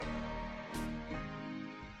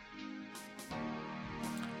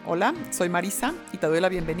Hola, soy Marisa y te doy la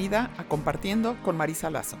bienvenida a Compartiendo con Marisa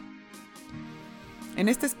Lazo. En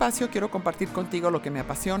este espacio quiero compartir contigo lo que me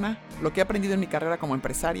apasiona, lo que he aprendido en mi carrera como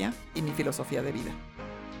empresaria y mi filosofía de vida.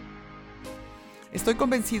 Estoy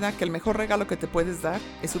convencida que el mejor regalo que te puedes dar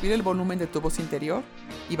es subir el volumen de tu voz interior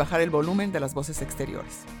y bajar el volumen de las voces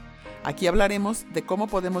exteriores. Aquí hablaremos de cómo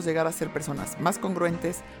podemos llegar a ser personas más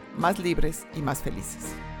congruentes, más libres y más felices.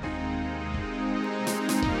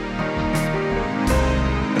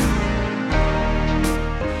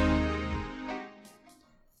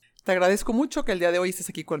 Te agradezco mucho que el día de hoy estés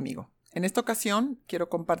aquí conmigo. En esta ocasión quiero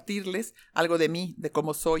compartirles algo de mí, de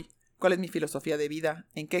cómo soy, cuál es mi filosofía de vida,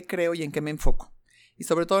 en qué creo y en qué me enfoco. Y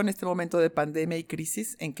sobre todo en este momento de pandemia y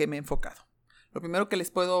crisis, en qué me he enfocado. Lo primero que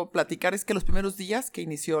les puedo platicar es que los primeros días que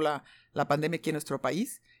inició la pandemia aquí en nuestro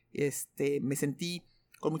país, me sentí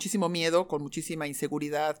con muchísimo miedo, con muchísima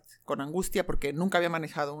inseguridad, con angustia, porque nunca había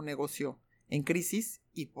manejado un negocio en crisis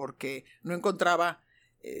y porque no encontraba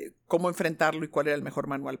cómo enfrentarlo y cuál era el mejor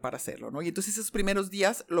manual para hacerlo, ¿no? Y entonces esos primeros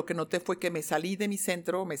días lo que noté fue que me salí de mi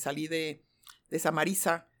centro, me salí de esa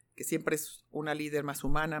Marisa, que siempre es una líder más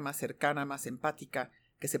humana, más cercana, más empática,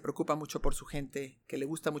 que se preocupa mucho por su gente, que le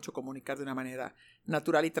gusta mucho comunicar de una manera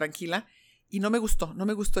natural y tranquila. Y no me gustó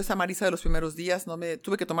esa Marisa de los primeros días,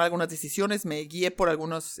 tuve que tomar algunas decisiones, me guié por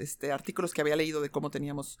algunos artículos que había leído de cómo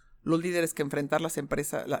teníamos los líderes que enfrentar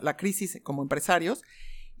la crisis como empresarios.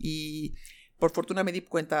 Y por fortuna me di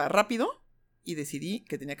cuenta rápido y decidí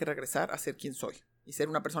que tenía que regresar a ser quien soy y ser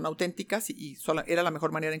una persona auténtica y era la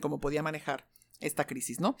mejor manera en cómo podía manejar esta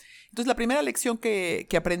crisis, ¿no? Entonces la primera lección que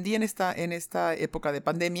aprendí en esta época de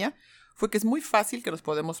pandemia fue que es muy fácil que nos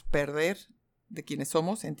podemos perder de quienes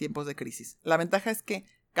somos en tiempos de crisis. La ventaja es que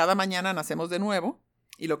cada mañana nacemos de nuevo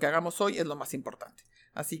y lo que hagamos hoy es lo más importante.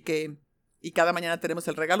 Y cada mañana tenemos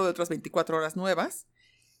el regalo de otras 24 horas nuevas,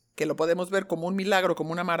 que lo podemos ver como un milagro,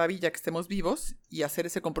 como una maravilla que estemos vivos y hacer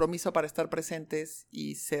ese compromiso para estar presentes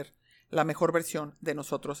y ser la mejor versión de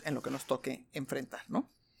nosotros en lo que nos toque enfrentar,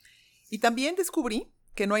 ¿no? Y también descubrí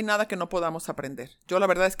que no hay nada que no podamos aprender. Yo la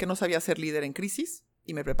verdad es que no sabía ser líder en crisis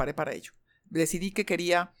y me preparé para ello. Decidí que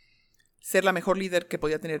quería ser la mejor líder que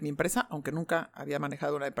podía tener mi empresa, aunque nunca había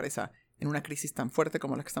manejado una empresa en una crisis tan fuerte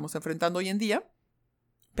como la que estamos enfrentando hoy en día,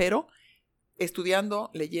 pero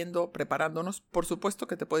estudiando, leyendo, preparándonos, por supuesto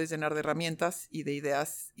que te puedes llenar de herramientas y de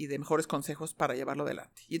ideas y de mejores consejos para llevarlo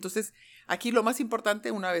adelante. Y entonces, aquí lo más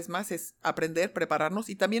importante, una vez más, es aprender, prepararnos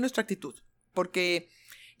y también nuestra actitud.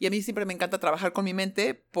 Y a mí siempre me encanta trabajar con mi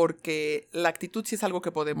mente porque la actitud sí es algo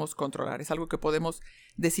que podemos controlar, es algo que podemos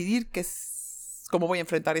decidir cómo voy a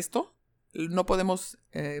enfrentar esto. No podemos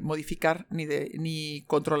modificar ni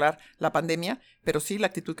controlar la pandemia, pero sí la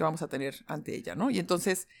actitud que vamos a tener ante ella, ¿no? Y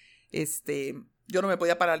entonces yo no me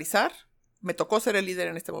podía paralizar, me tocó ser el líder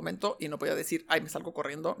en este momento y no podía decir, ay, me salgo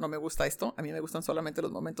corriendo, no me gusta esto, a mí me gustan solamente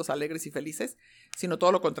los momentos alegres y felices, sino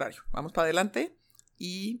todo lo contrario, vamos para adelante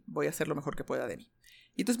y voy a hacer lo mejor que pueda de mí.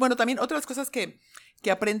 Y entonces, bueno, también otras cosas que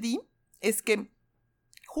aprendí es que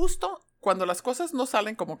justo cuando las cosas no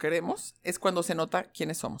salen como queremos es cuando se nota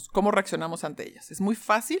quiénes somos, cómo reaccionamos ante ellas. Es muy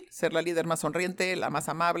fácil ser la líder más sonriente, la más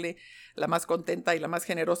amable, la más contenta y la más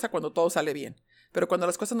generosa cuando todo sale bien. Pero cuando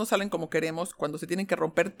las cosas no salen como queremos, cuando se tienen que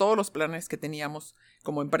romper todos los planes que teníamos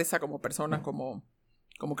como empresa, como persona, como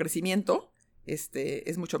crecimiento,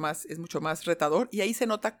 es mucho más retador y ahí se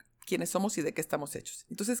nota quiénes somos y de qué estamos hechos.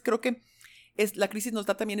 Entonces creo que la crisis nos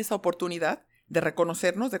da también esa oportunidad de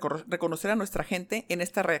reconocernos, de reconocer a nuestra gente en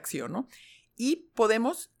esta reacción, ¿no? Y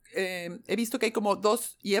podemos, he visto que hay como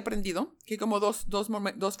y he aprendido que hay como dos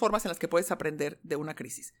formas en las que puedes aprender de una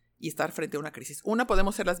crisis y estar frente a una crisis. Una,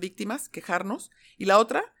 podemos ser las víctimas, quejarnos, y la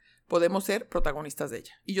otra, podemos ser protagonistas de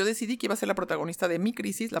ella. Y yo decidí que iba a ser la protagonista de mi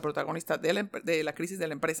crisis, la protagonista de la crisis de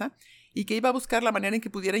la empresa, y que iba a buscar la manera en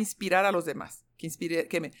que pudiera inspirar a los demás,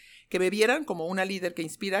 que me vieran como una líder que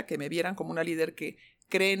inspira, que me vieran como una líder que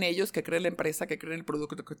cree en ellos, que cree en la empresa, que cree en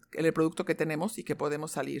el producto que tenemos y que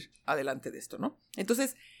podemos salir adelante de esto, ¿no?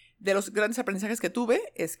 Entonces, de los grandes aprendizajes que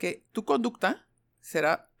tuve es que tu conducta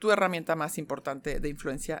será tu herramienta más importante de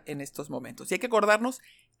influencia en estos momentos. Y hay que acordarnos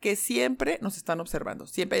que siempre nos están observando,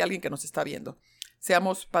 siempre hay alguien que nos está viendo.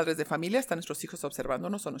 Seamos padres de familia, están nuestros hijos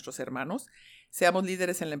observándonos o nuestros hermanos, seamos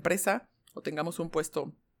líderes en la empresa o tengamos un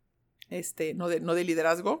puesto no de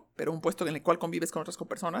liderazgo, pero un puesto en el cual convives con otras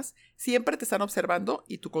personas, siempre te están observando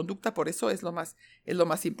y tu conducta por eso es lo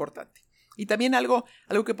más importante. Y también algo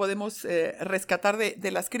que podemos rescatar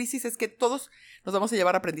de las crisis es que todos nos vamos a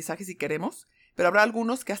llevar aprendizajes si queremos, pero habrá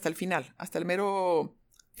algunos que hasta el mero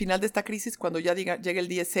final de esta crisis, cuando ya llegue el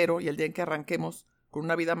día cero y el día en que arranquemos con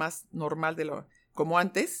una vida más normal como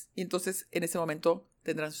antes, y entonces en ese momento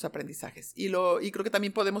tendrán sus aprendizajes. Y creo que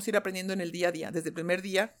también podemos ir aprendiendo en el día a día, desde el primer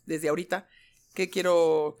día, desde ahorita, qué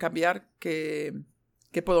quiero cambiar, qué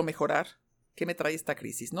puedo mejorar, qué me trae esta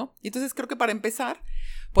crisis, ¿no? Y entonces creo que para empezar,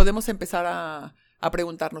 podemos empezar a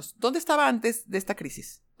preguntarnos, ¿dónde estaba antes de esta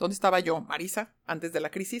crisis? ¿Dónde estaba yo, Marisa, antes de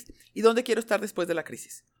la crisis? ¿Y dónde quiero estar después de la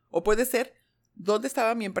crisis? O puede ser, ¿dónde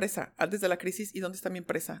estaba mi empresa antes de la crisis y dónde está mi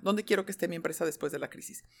empresa? ¿Dónde quiero que esté mi empresa después de la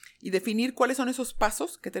crisis? Y definir cuáles son esos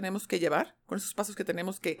pasos que tenemos que llevar, cuáles son esos pasos que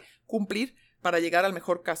tenemos que cumplir para llegar al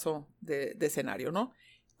mejor caso de escenario, ¿no?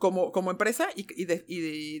 Como empresa y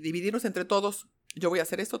dividirnos entre todos. Yo voy a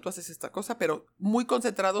hacer esto, tú haces esta cosa, pero muy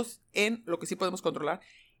concentrados en lo que sí podemos controlar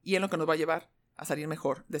y en lo que nos va a llevar a salir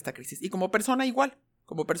mejor de esta crisis. Y como persona igual,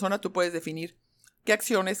 como persona tú puedes definir qué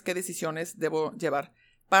acciones, qué decisiones debo llevar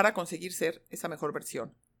para conseguir ser esa mejor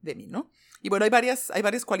versión de mí, ¿no? Y bueno, hay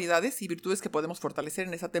varias cualidades y virtudes que podemos fortalecer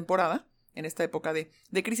en esta temporada, en esta época de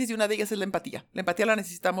crisis, y una de ellas es la empatía. La empatía la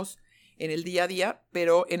necesitamos en el día a día,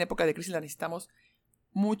 pero en época de crisis la necesitamos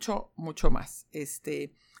mucho, mucho más.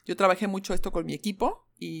 Yo trabajé mucho esto con mi equipo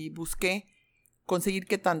y busqué conseguir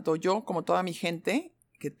que tanto yo como toda mi gente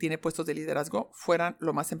que tiene puestos de liderazgo fueran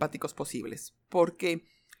lo más empáticos posibles, porque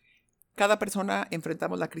cada persona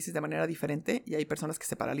enfrentamos la crisis de manera diferente y hay personas que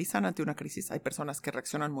se paralizan ante una crisis, hay personas que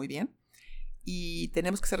reaccionan muy bien y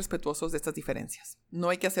tenemos que ser respetuosos de estas diferencias. No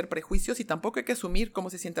hay que hacer prejuicios y tampoco hay que asumir cómo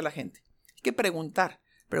se siente la gente. Hay que preguntar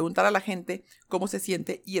a la gente cómo se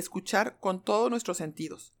siente y escuchar con todos nuestros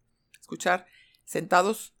sentidos. Escuchar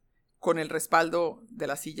sentados con el respaldo de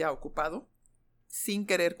la silla ocupado, sin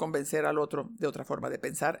querer convencer al otro de otra forma de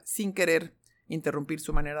pensar, sin querer interrumpir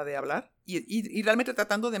su manera de hablar y realmente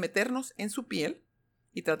tratando de meternos en su piel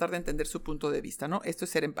y tratar de entender su punto de vista, ¿no? Esto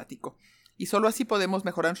es ser empático. Y solo así podemos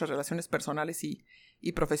mejorar nuestras relaciones personales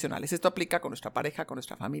y profesionales. Esto aplica con nuestra pareja, con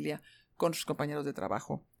nuestra familia, con nuestros compañeros de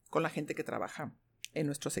trabajo, con la gente que trabaja en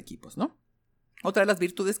nuestros equipos, ¿no? Otra de las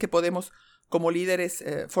virtudes que podemos como líderes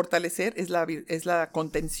fortalecer es la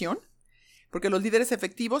contención, porque los líderes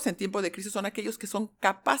efectivos en tiempo de crisis son aquellos que son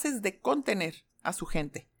capaces de contener a su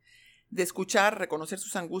gente, de escuchar, reconocer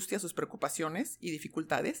sus angustias, sus preocupaciones y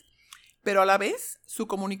dificultades, pero a la vez su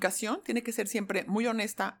comunicación tiene que ser siempre muy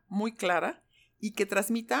honesta, muy clara y que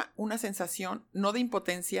transmita una sensación no de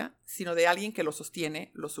impotencia, sino de alguien que lo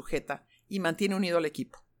sostiene, lo sujeta y mantiene unido al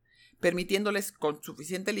equipo, permitiéndoles con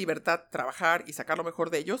suficiente libertad trabajar y sacar lo mejor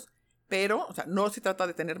de ellos, pero no se trata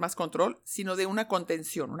de tener más control, sino de una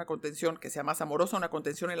contención que sea más amorosa, una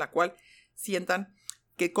contención en la cual sientan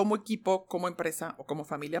que como equipo, como empresa o como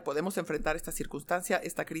familia podemos enfrentar esta circunstancia,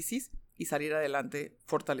 esta crisis y salir adelante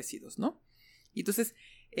fortalecidos, ¿no? Y entonces,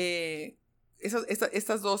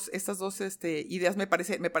 estas dos ideas me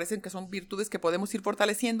parecen que son virtudes que podemos ir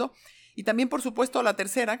fortaleciendo. Y también, por supuesto, la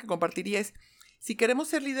tercera que compartiría es, si queremos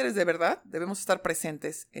ser líderes de verdad, debemos estar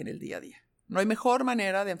presentes en el día a día. No hay mejor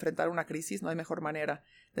manera de enfrentar una crisis, no hay mejor manera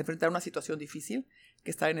de enfrentar una situación difícil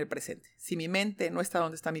que estar en el presente. Si mi mente no está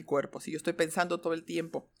donde está mi cuerpo, si yo estoy pensando todo el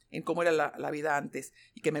tiempo en cómo era la vida antes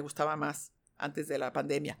y que me gustaba más antes de la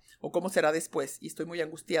pandemia o cómo será después y estoy muy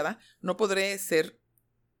angustiada, no podré ser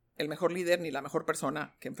el mejor líder ni la mejor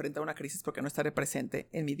persona que enfrenta una crisis porque no estaré presente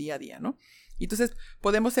en mi día a día, ¿no? Y entonces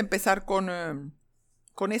podemos empezar con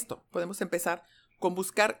esto, podemos empezar con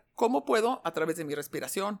buscar cómo puedo, a través de mi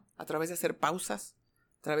respiración, a través de hacer pausas,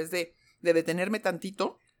 a través de detenerme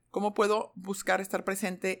tantito, cómo puedo buscar estar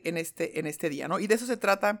presente en este día, ¿no? Y de eso se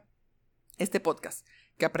trata este podcast,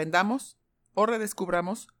 que aprendamos o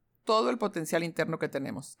redescubramos todo el potencial interno que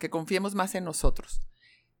tenemos, que confiemos más en nosotros,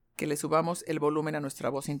 que le subamos el volumen a nuestra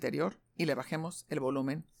voz interior y le bajemos el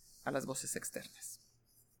volumen a las voces externas.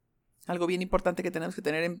 Algo bien importante que tenemos que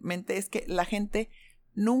tener en mente es que la gente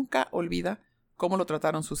nunca olvida cómo lo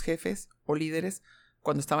trataron sus jefes o líderes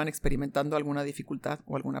cuando estaban experimentando alguna dificultad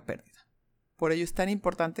o alguna pérdida. Por ello es tan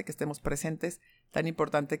importante que estemos presentes, tan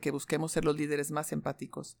importante que busquemos ser los líderes más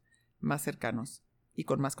empáticos, más cercanos y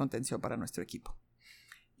con más contención para nuestro equipo.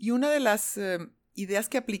 Y una de las ideas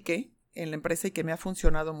que apliqué en la empresa y que me ha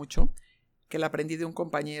funcionado mucho, que la aprendí de un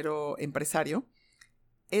compañero empresario,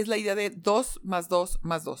 es la idea de 2 más 2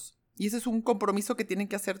 más 2. Y ese es un compromiso que tienen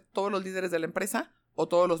que hacer todos los líderes de la empresa o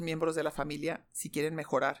todos los miembros de la familia si quieren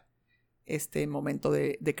mejorar este momento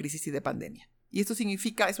de crisis y de pandemia. Y esto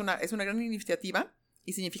significa, es una gran iniciativa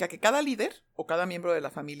y significa que cada líder o cada miembro de la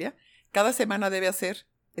familia cada semana debe hacer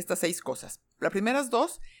estas 6 cosas. Las primeras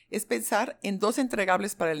 2 es pensar en 2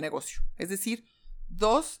 entregables para el negocio, es decir,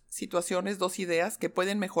 2 situaciones, 2 ideas que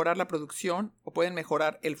pueden mejorar la producción o pueden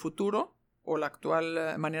mejorar el futuro o la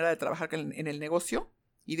actual manera de trabajar en el negocio.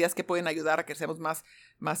 Ideas que pueden ayudar a que seamos más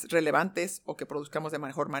relevantes o que produzcamos de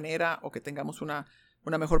mejor manera o que tengamos una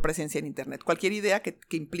una mejor presencia en Internet. Cualquier idea que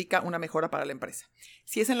implica una mejora para la empresa.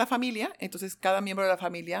 Si es en la familia, entonces cada miembro de la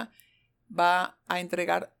familia va a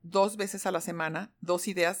entregar 2 veces a la semana 2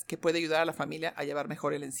 ideas que puede ayudar a la familia a llevar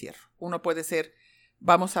mejor el encierro. Uno puede ser,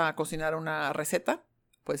 vamos a cocinar una receta,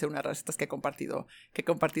 puede ser unas recetas que he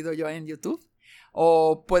compartido yo en YouTube,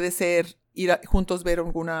 o puede ser ir juntos ver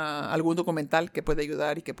algún documental que puede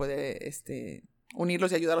ayudar y que puede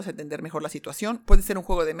unirlos y ayudarlos a entender mejor la situación. Puede ser un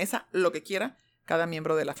juego de mesa, lo que quiera cada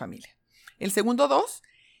miembro de la familia. El segundo 2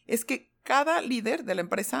 es que cada líder de la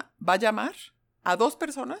empresa va a llamar a 2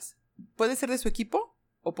 personas, puede ser de su equipo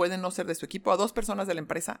o puede no ser de su equipo, a 2 personas de la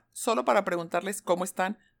empresa, solo para preguntarles cómo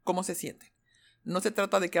están, cómo se sienten. No se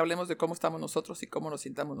trata de que hablemos de cómo estamos nosotros y cómo nos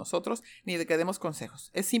sintamos nosotros, ni de que demos consejos.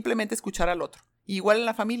 Es simplemente escuchar al otro. Igual en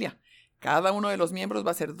la familia. Cada uno de los miembros va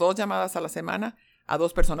a hacer 2 llamadas a la semana a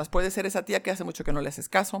 2 personas. Puede ser esa tía que hace mucho que no le haces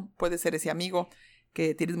caso. Puede ser ese amigo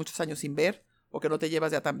que tienes muchos años sin ver o que no te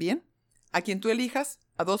llevas ya tan bien. A quien tú elijas,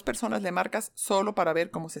 a 2 personas le marcas solo para ver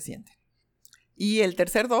cómo se siente. Y el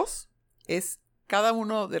tercer 2 es cada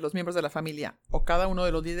uno de los miembros de la familia o cada uno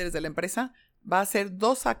de los líderes de la empresa va a hacer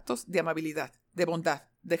 2 actos de amabilidad, de bondad,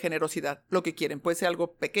 de generosidad, lo que quieren. Puede ser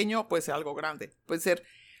algo pequeño, puede ser algo grande. Puede ser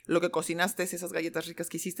lo que cocinaste, esas galletas ricas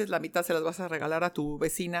que hiciste, la mitad se las vas a regalar a tu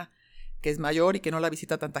vecina que es mayor y que no la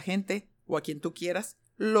visita tanta gente, o a quien tú quieras.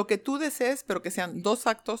 Lo que tú desees, pero que sean 2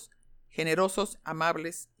 actos generosos,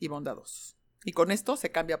 amables y bondadosos. Y con esto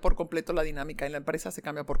se cambia por completo la dinámica en la empresa, se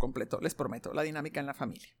cambia por completo, les prometo, la dinámica en la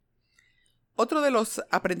familia. Otro de los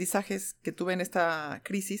aprendizajes que tuve en esta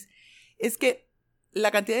crisis es que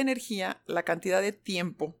la cantidad de energía, la cantidad de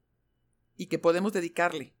tiempo y que podemos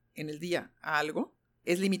dedicarle en el día a algo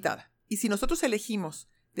es limitada. Y si nosotros elegimos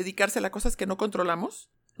dedicársela a cosas que no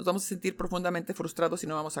controlamos, nos vamos a sentir profundamente frustrados y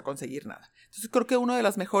no vamos a conseguir nada. Entonces creo que una de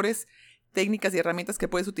las mejores técnicas y herramientas que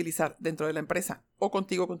puedes utilizar dentro de la empresa o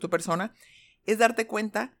contigo, con tu persona, es darte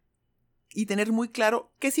cuenta y tener muy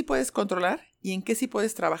claro qué sí puedes controlar y en qué sí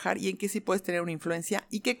puedes trabajar y en qué sí puedes tener una influencia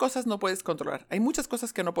y qué cosas no puedes controlar. Hay muchas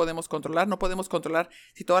cosas que no podemos controlar. No podemos controlar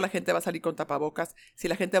si toda la gente va a salir con tapabocas, si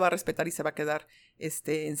la gente va a respetar y se va a quedar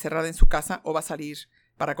encerrada en su casa o va a salir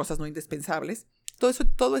para cosas no indispensables.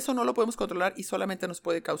 Todo eso no lo podemos controlar y solamente nos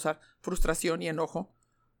puede causar frustración y enojo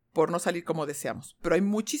por no salir como deseamos. Pero hay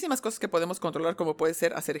muchísimas cosas que podemos controlar, como puede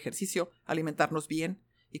ser hacer ejercicio, alimentarnos bien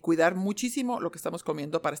y cuidar muchísimo lo que estamos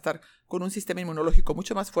comiendo para estar con un sistema inmunológico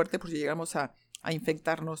mucho más fuerte por si llegamos a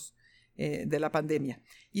infectarnos de la pandemia.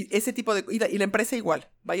 Y ese tipo de... Y la empresa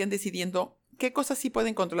igual. Vayan decidiendo qué cosas sí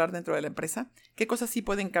pueden controlar dentro de la empresa, qué cosas sí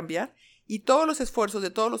pueden cambiar, y todos los esfuerzos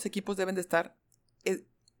de todos los equipos deben de estar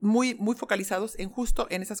muy, muy focalizados en justo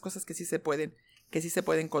en esas cosas que sí se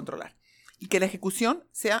pueden controlar. Y que la ejecución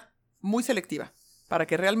sea muy selectiva para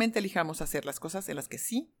que realmente elijamos hacer las cosas en las que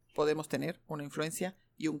sí podemos tener una influencia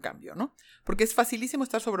y un cambio, ¿no? Porque es facilísimo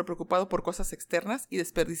estar sobrepreocupado por cosas externas y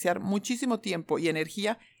desperdiciar muchísimo tiempo y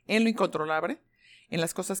energía en lo incontrolable, en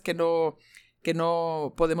las cosas que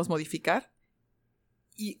no podemos modificar.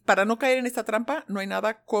 Y para no caer en esta trampa, no hay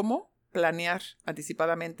nada como planear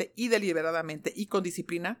anticipadamente y deliberadamente y con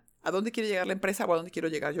disciplina a dónde quiere llegar la empresa o a dónde quiero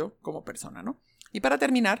llegar yo como persona, ¿no? Y para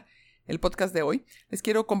terminar el podcast de hoy, les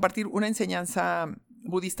quiero compartir una enseñanza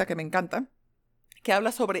budista que me encanta, que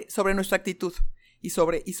habla sobre nuestra actitud y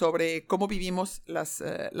sobre cómo vivimos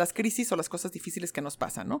las crisis o las cosas difíciles que nos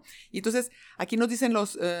pasan, ¿no? Y entonces aquí nos dicen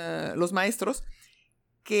los maestros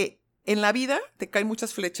que en la vida te caen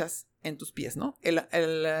muchas flechas en tus pies, ¿no?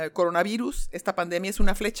 El coronavirus, esta pandemia es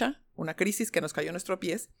una flecha, una crisis que nos cayó en nuestros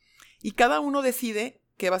pies, y cada uno decide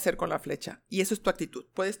qué va a hacer con la flecha. Y eso es tu actitud.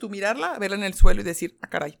 Puedes tú mirarla, verla en el suelo y decir, ah,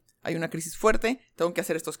 caray, hay una crisis fuerte, tengo que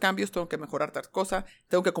hacer estos cambios, tengo que mejorar tal cosa,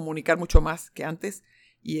 tengo que comunicar mucho más que antes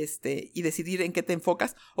y decidir en qué te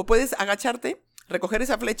enfocas. O puedes agacharte, recoger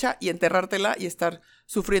esa flecha y enterrártela y estar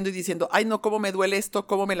sufriendo y diciendo, ay no, cómo me duele esto,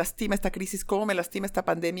 cómo me lastima esta crisis, cómo me lastima esta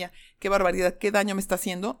pandemia, qué barbaridad, qué daño me está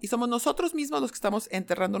haciendo. Y somos nosotros mismos los que estamos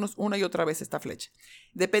enterrándonos una y otra vez esta flecha.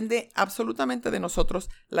 Depende absolutamente de nosotros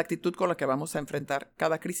la actitud con la que vamos a enfrentar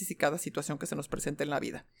cada crisis y cada situación que se nos presente en la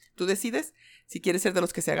vida. Tú decides si quieres ser de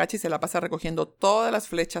los que se agacha y se la pasa recogiendo todas las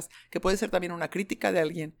flechas, que puede ser también una crítica de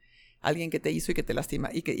alguien que te hizo y que te lastima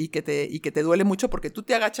y que te duele mucho porque tú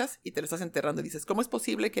te agachas y te lo estás enterrando y dices, ¿cómo es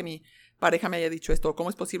posible que mi pareja me haya dicho esto? ¿Cómo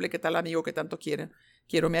es posible que tal amigo que tanto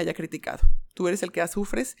quiero me haya criticado? Tú eres el que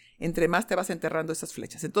sufres, entre más te vas enterrando esas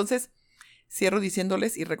flechas. Entonces, cierro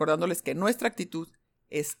diciéndoles y recordándoles que nuestra actitud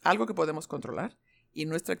es algo que podemos controlar y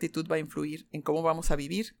nuestra actitud va a influir en cómo vamos a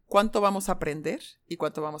vivir, cuánto vamos a aprender y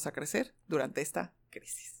cuánto vamos a crecer durante esta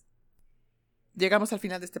crisis. Llegamos al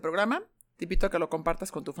final de este programa. Te invito a que lo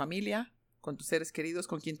compartas con tu familia, con tus seres queridos,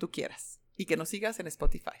 con quien tú quieras. y que nos sigas en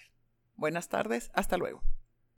Spotify. Buenas tardes, hasta luego.